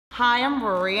Hi, I'm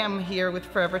Rory. I'm here with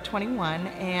Forever 21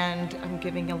 and I'm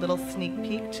giving a little sneak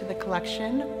peek to the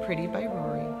collection, Pretty by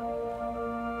Rory.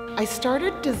 I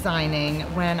started designing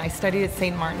when I studied at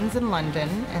St. Martin's in London,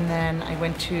 and then I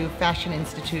went to Fashion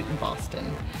Institute in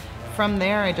Boston. From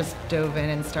there, I just dove in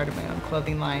and started my own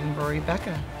clothing line, Rory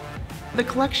Becca. The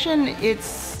collection,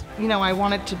 I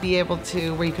want it to be able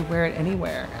to, where you could wear it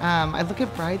anywhere. I look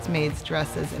at bridesmaids'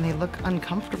 dresses and they look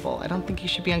uncomfortable. I don't think you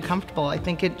should be uncomfortable. I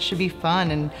think it should be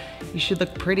fun and you should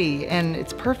look pretty. And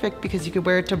it's perfect because you could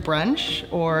wear it to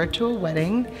brunch or to a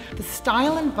wedding. The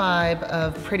style and vibe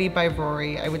of Pretty by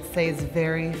Rory, I would say, is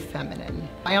very feminine.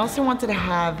 I also wanted to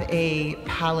have a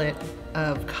palette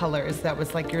of colors that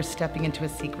was like you're stepping into a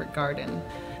secret garden.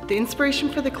 The inspiration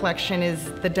for the collection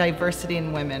is the diversity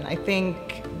in women. I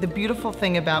think the beautiful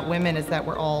thing about women is that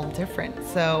we're all different.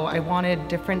 So I wanted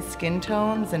different skin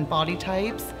tones and body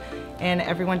types and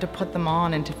everyone to put them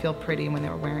on and to feel pretty when they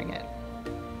were wearing it.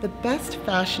 The best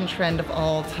fashion trend of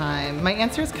all time. My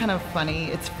answer is kind of funny.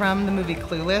 It's from the movie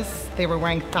Clueless. They were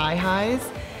wearing thigh highs.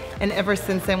 And ever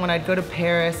since then, when I'd go to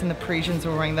Paris and the Parisians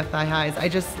were wearing the thigh highs, I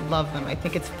just love them. I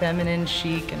think it's feminine,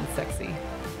 chic, and sexy.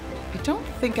 I don't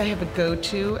think I have a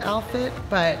go-to outfit,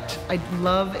 but I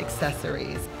love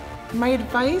accessories. My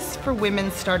advice for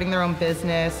women starting their own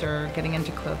business or getting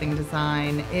into clothing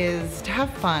design is to have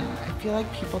fun. I feel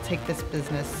like people take this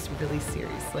business really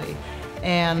seriously.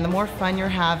 And the more fun you're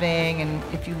having, and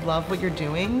if you love what you're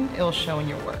doing, it'll show in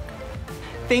your work.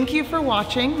 Thank you for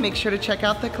watching. Make sure to check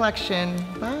out the collection.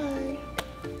 Bye.